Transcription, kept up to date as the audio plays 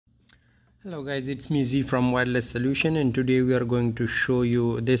Hello guys, it's me Z from Wireless Solution, and today we are going to show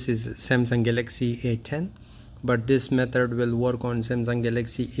you, this is Samsung Galaxy A10, but this method will work on Samsung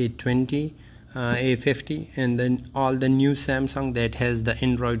Galaxy A20, A50 and then all the new Samsung that has the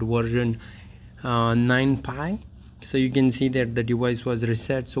Android version 9 Pi. So you can see that the device was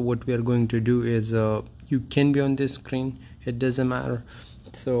reset. So what we are going to do is you can be on this screen, it doesn't matter,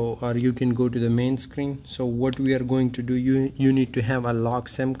 so or you can go to the main screen. So what we are going to do, you need to have a lock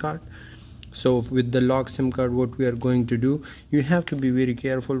SIM card. So with the lock SIM card, what we are going to do, you have to be very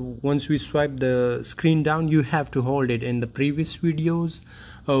careful. Once we swipe the screen down, you have to hold it. In the previous videos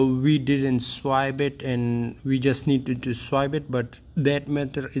we didn't swipe it and we just needed to swipe it, but that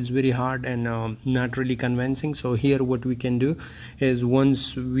method is very hard and not really convincing. So here what we can do is,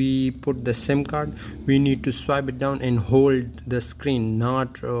 once we put the SIM card, we need to swipe it down and hold the screen,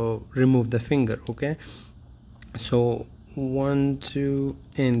 not remove the finger. Okay, so 1, 2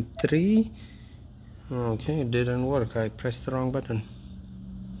 and 3. Okay, it didn't work, I pressed the wrong button.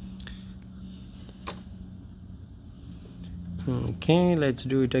 Okay, let's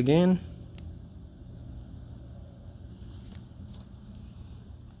do it again.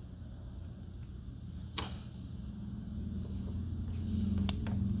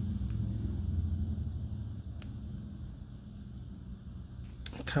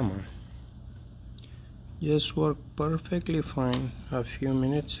 Come on, just worked perfectly fine a few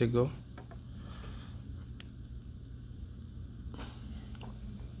minutes ago.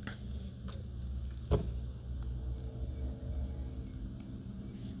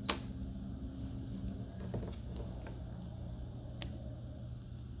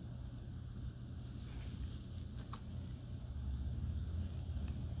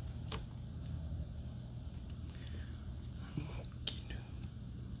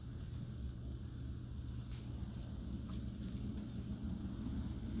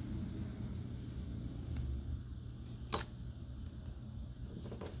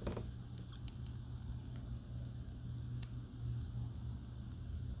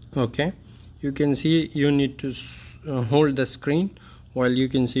 Okay, you can see you need to hold the screen while you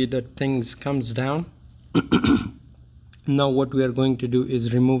can see that things comes down. Now what we are going to do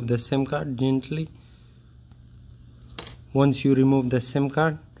is remove the SIM card gently. Once you remove the SIM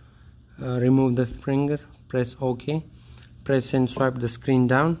card, remove the finger, press OK, press and swipe the screen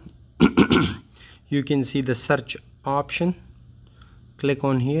down. You can see the search option, click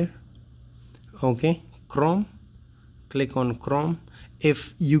on here. Okay, Chrome, click on Chrome.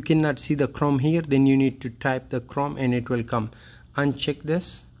 If you cannot see the Chrome here, then you need to type the Chrome and it will come. Uncheck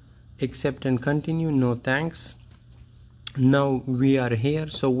this, accept and continue, no thanks. Now we are here.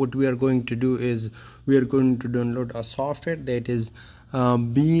 So what we are going to do is, we are going to download a software that is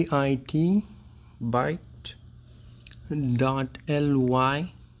bit.ly/launcher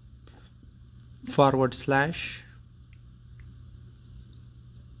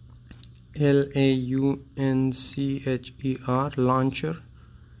launcher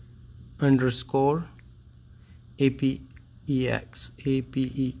underscore APEX.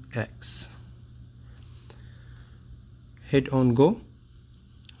 Hit on go.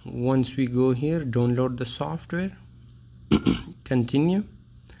 Once we go here, download the software, continue,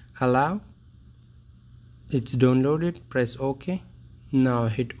 allow, it's downloaded, press OK. Now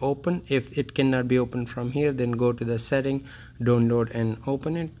hit open. If it cannot be opened from here, then go to the setting, download and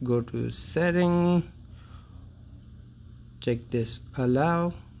open it. Go to setting, check this,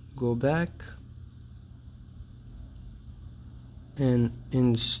 allow, go back and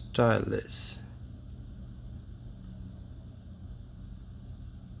install this.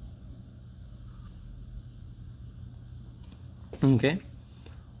 Okay,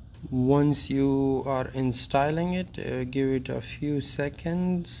 once you are installing it, give it a few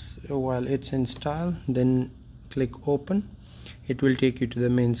seconds while it's installed, then click open. It will take you to the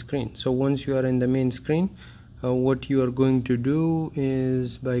main screen. So once you are in the main screen, what you are going to do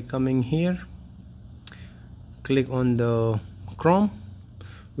is, by coming here, click on the Chrome.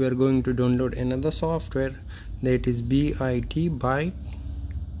 We are going to download another software that is bit.ly/FRP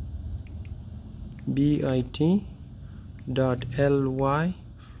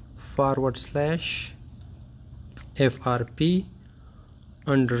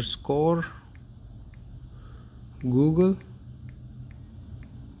underscore Google.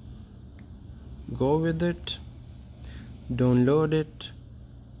 Go with it, download it.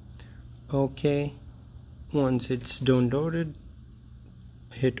 Okay, once it's downloaded,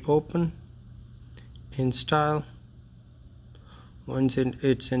 hit open, install. Once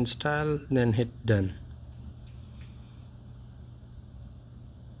it's installed, then hit done.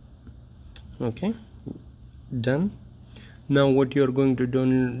 Okay, done. Now what you're going to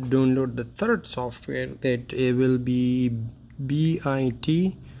download the third software, that it will be bit.ly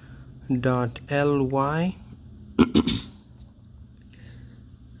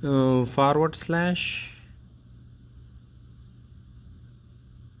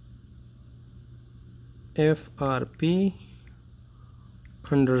 /FRP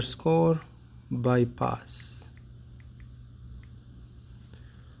 _ bypass.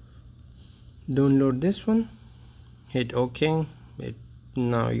 Download this one, hit OK.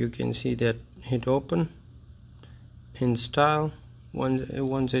 Now you can see that, hit open, install. Once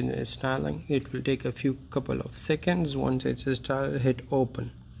it's installing, it will take a couple of seconds. Once it's installed, hit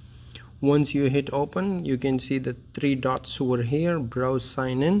open. Once you hit open, you can see the three dots over here, browse,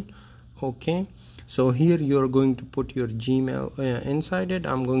 sign in. Okay, so here you're going to put your Gmail inside it.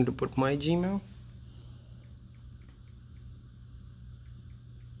 I'm going to put my Gmail.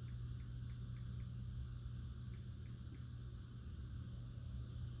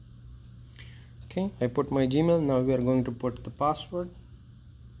 Okay, I put my Gmail. Now we are going to put the password.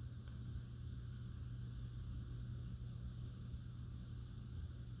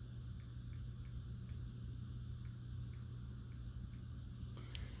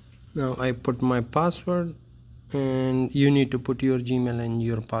 Now I put my password, and you need to put your Gmail and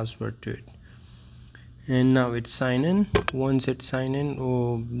your password to it. And now it's sign in. Once it's sign in,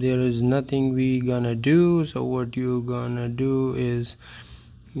 there is nothing we gonna do. So what you gonna do is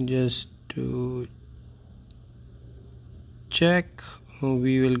just to check,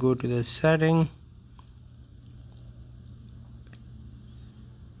 we will go to the setting,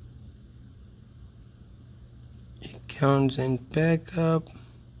 accounts and backup,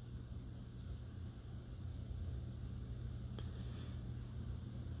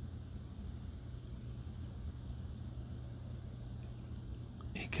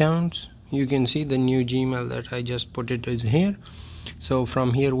 accounts. You can see the new Gmail that I just put it is here. So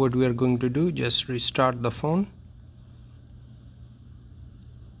from here, what we are going to do, just restart the phone.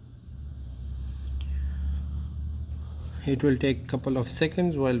 It will take a couple of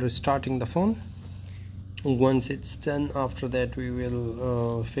seconds while restarting the phone. Once it's done, after that we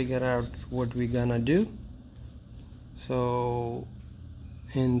will figure out what we're gonna do. So,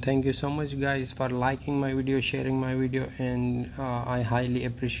 and thank you so much guys for liking my video, sharing my video, and I highly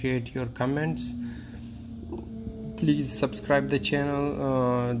appreciate your comments. Please subscribe the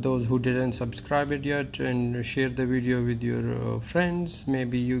channel, those who didn't subscribe it yet, and share the video with your friends.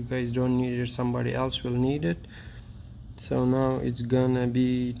 Maybe you guys don't need it, somebody else will need it. So now it's gonna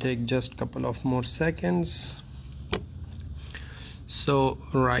take just a couple of more seconds. So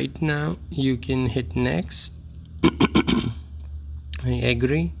right now you can hit next. I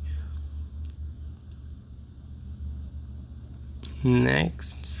agree,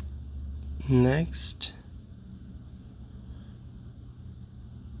 next.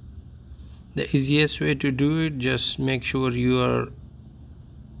 The easiest way to do it, just make sure you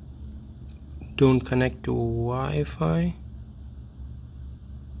don't connect to Wi-Fi.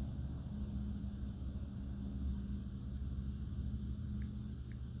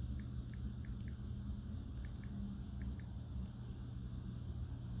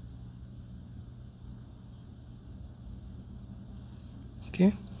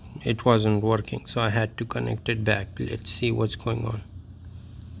 Okay, it wasn't working, so I had to connect it back. Let's see what's going on.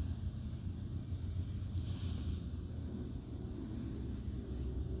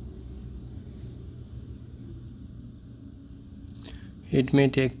 It may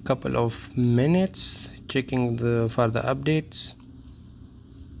take a couple of minutes checking for the updates.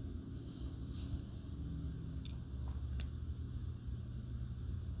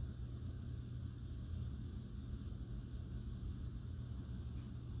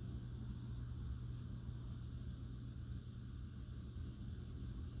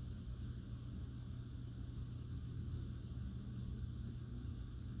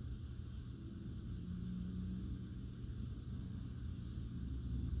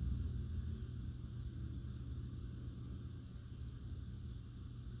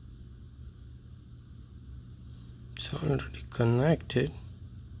 It's already connected.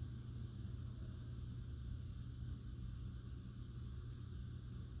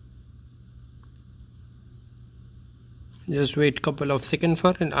 Just wait a couple of seconds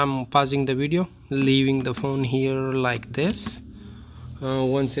for it. I'm pausing the video, leaving the phone here like this.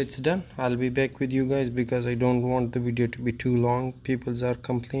 Once it's done, I'll be back with you guys, because I don't want the video to be too long. People are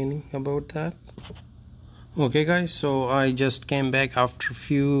complaining about that. Okay guys, so I just came back after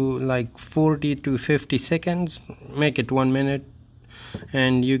few, like 40 to 50 seconds, make it 1 minute,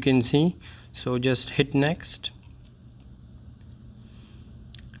 and you can see. So just hit next.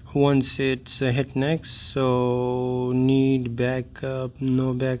 once it's hit next, so need backup,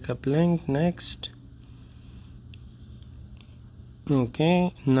 no backup link, next.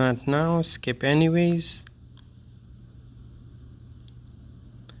 Okay, not now, skip anyways.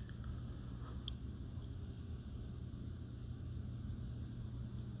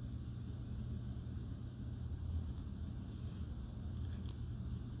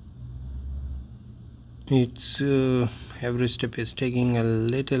 It's every step is taking a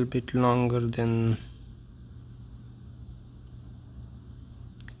little bit longer than.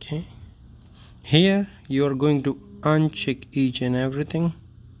 Okay, here you are going to uncheck each and everything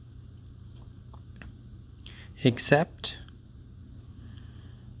except,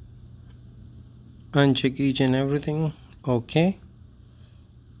 uncheck each and everything. Okay,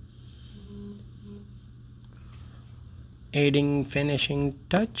 adding finishing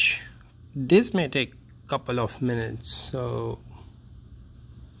touch. This may take couple of minutes, so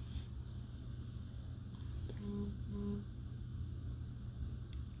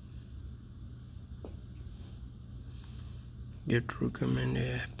get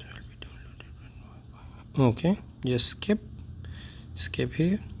recommended apps will be downloaded. Okay, just skip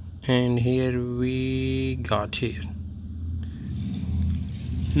here, and here we got here.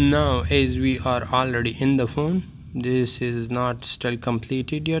 Now as we are already in the phone, this is not still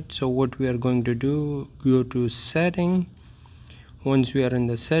completed yet, so what we are going to do, go to setting. Once we are in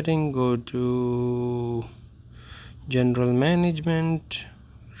the setting, go to general management,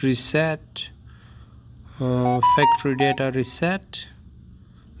 reset, factory data reset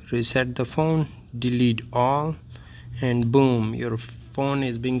the phone, delete all, and boom, your phone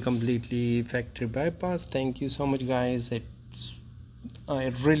is being completely factory bypassed. Thank you so much guys. I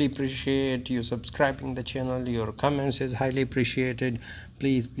really appreciate you subscribing the channel. Your comments is highly appreciated.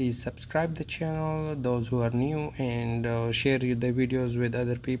 Please subscribe the channel, those who are new, and share the videos with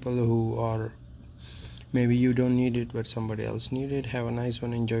other people who are, maybe you don't need it but somebody else need it. Have a nice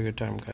one. Enjoy your time guys.